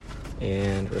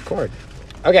And record.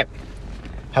 Okay.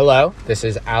 Hello, this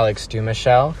is Alex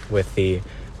Dumouchelle with the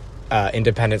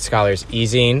Independent Scholars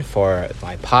e-zine for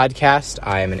my podcast.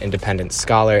 I am an independent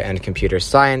scholar and computer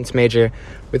science major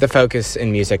with a focus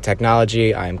in music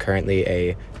technology. I am currently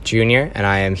a junior, and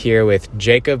I am here with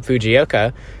Jacob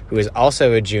Fujioka, who is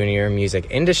also a junior music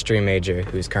industry major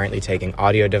who is currently taking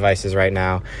audio devices right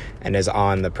now and is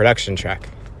on the production track.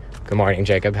 Good morning,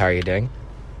 Jacob. How are you doing?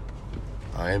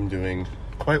 I am doing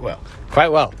quite well.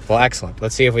 Quite well. Well, excellent.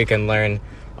 Let's see if we can learn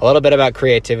a little bit about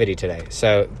creativity today.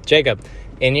 So, Jacob,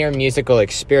 in your musical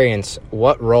experience,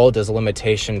 what role does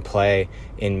limitation play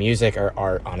in music or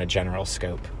art on a general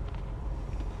scope?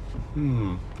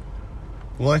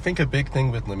 Well, I think a big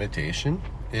thing with limitation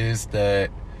is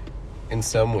that in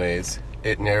some ways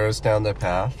it narrows down the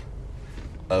path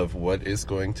of what is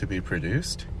going to be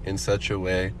produced in such a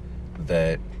way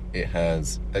that it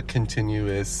has a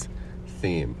continuous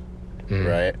theme,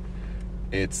 right?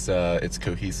 It's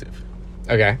cohesive.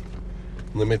 Okay.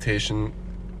 Limitation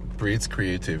breeds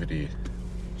creativity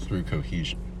through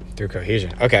cohesion. Through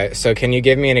cohesion. Okay, so can you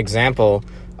give me an example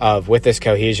of, with this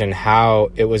cohesion,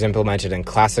 how it was implemented in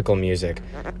classical music,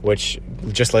 which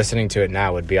just listening to it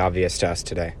now would be obvious to us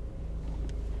today?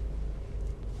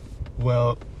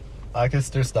 Well, I guess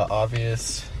there's the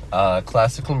obvious.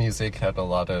 Classical music had a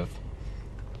lot of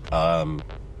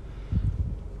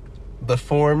the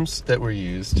forms that were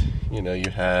used. You know, you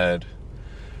had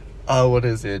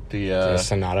the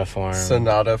sonata form.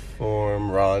 Sonata form,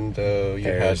 rondo. You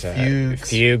had fugues.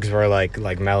 Fugues were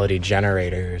like melody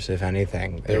generators, if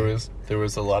anything. There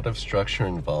was a lot of structure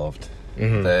involved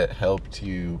that helped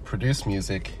you produce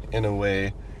music in a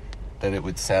way that it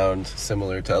would sound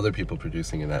similar to other people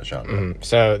producing in that genre.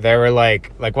 So there were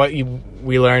like what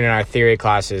we learned in our theory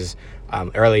classes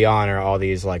early on are all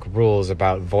these like rules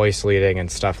about voice leading and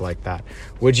stuff like that.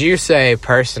 Would you say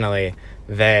personally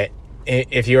that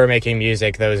if you were making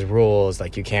music, those rules,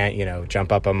 like you can't,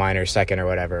 jump up a minor second or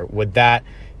whatever, would that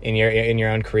in your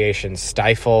own creation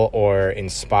stifle or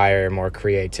inspire more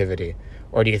creativity?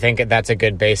 Or do you think that's a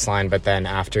good baseline, but then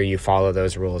after you follow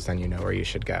those rules, then you know where you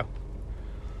should go?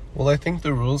 Well, I think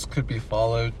the rules could be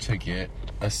followed to get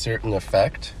a certain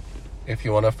effect. If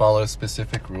you want to follow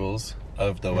specific rules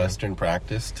of the Western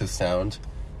practice to sound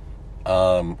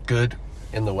good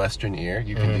in the Western ear,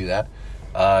 you can do that.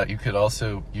 You could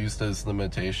also use those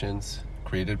limitations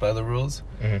created by the rules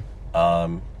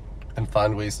and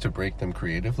find ways to break them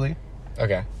creatively.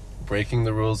 Okay. Breaking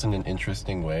the rules in an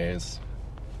interesting way is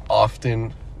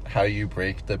often how you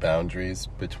break the boundaries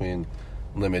between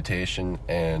limitation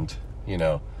and,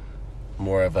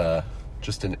 more of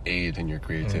just an aid in your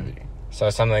creativity. So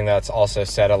something that's also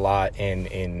said a lot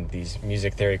in these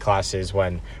music theory classes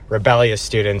when rebellious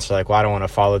students are like, well, I don't want to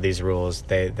follow these rules.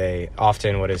 They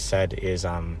often, what is said is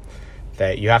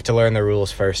that you have to learn the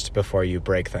rules first before you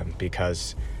break them,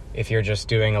 because if you're just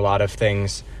doing a lot of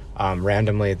things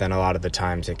randomly, then a lot of the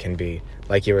times it can be,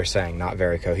 like you were saying, not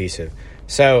very cohesive.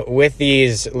 So with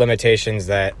these limitations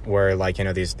that were like,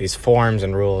 these forms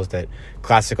and rules that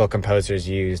classical composers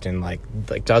used in like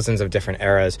dozens of different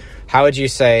eras, how would you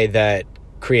say that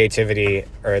creativity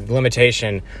or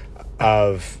limitation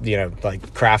of,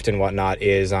 like craft and whatnot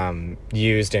is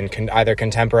used in either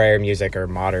contemporary music or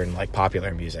modern, like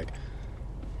popular music?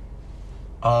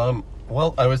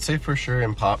 Well, I would say for sure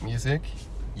in pop music,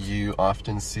 you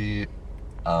often see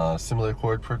similar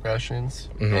chord progressions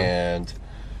and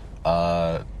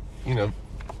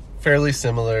fairly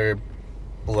similar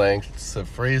lengths of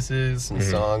phrases and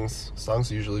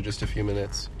songs usually just a few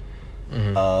minutes.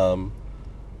 And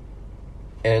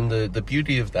the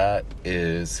beauty of that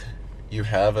is you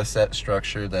have a set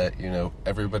structure that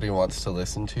everybody wants to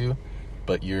listen to,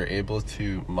 but you're able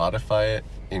to modify it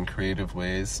in creative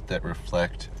ways that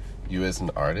reflect you as an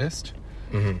artist.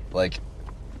 Like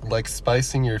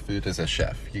spicing your food as a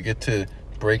chef, you get to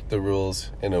break the rules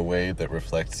in a way that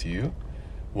reflects you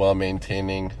while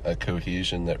maintaining a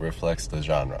cohesion that reflects the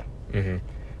genre.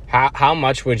 How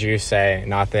much would you say,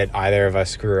 not that either of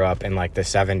us grew up in like the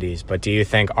 70s, but do you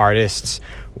think artists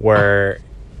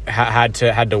had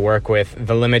to work with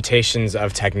the limitations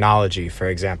of technology, for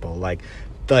example? Like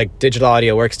digital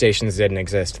audio workstations didn't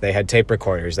exist. They had tape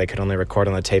recorders. They could only record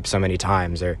on the tape so many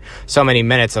times, or so many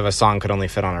minutes of a song could only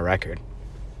fit on a record.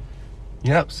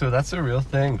 Yeah, so that's a real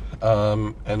thing,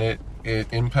 and it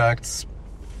impacts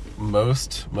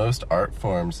most art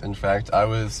forms. In fact, I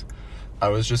was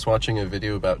just watching a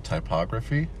video about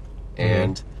typography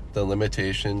and the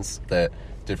limitations that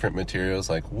different materials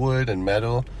like wood and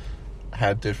metal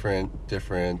had different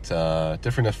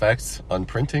effects on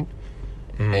printing,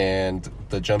 And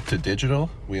the jump to digital,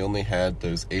 we only had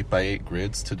those 8x8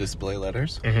 grids to display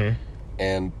letters.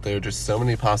 And there are just so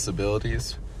many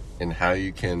possibilities in how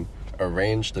you can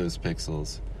arrange those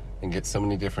pixels and get so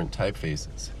many different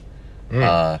typefaces.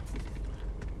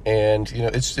 And, you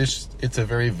know, it's a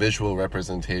very visual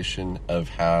representation of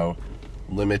how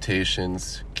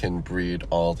limitations can breed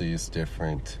all these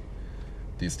different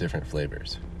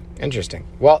flavors. Interesting.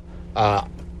 Well,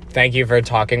 thank you for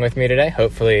talking with me today.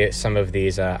 Hopefully some of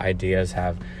these ideas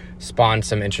have spawned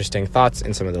some interesting thoughts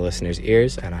in some of the listeners'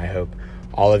 ears, and I hope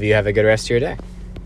all of you have a good rest of your day.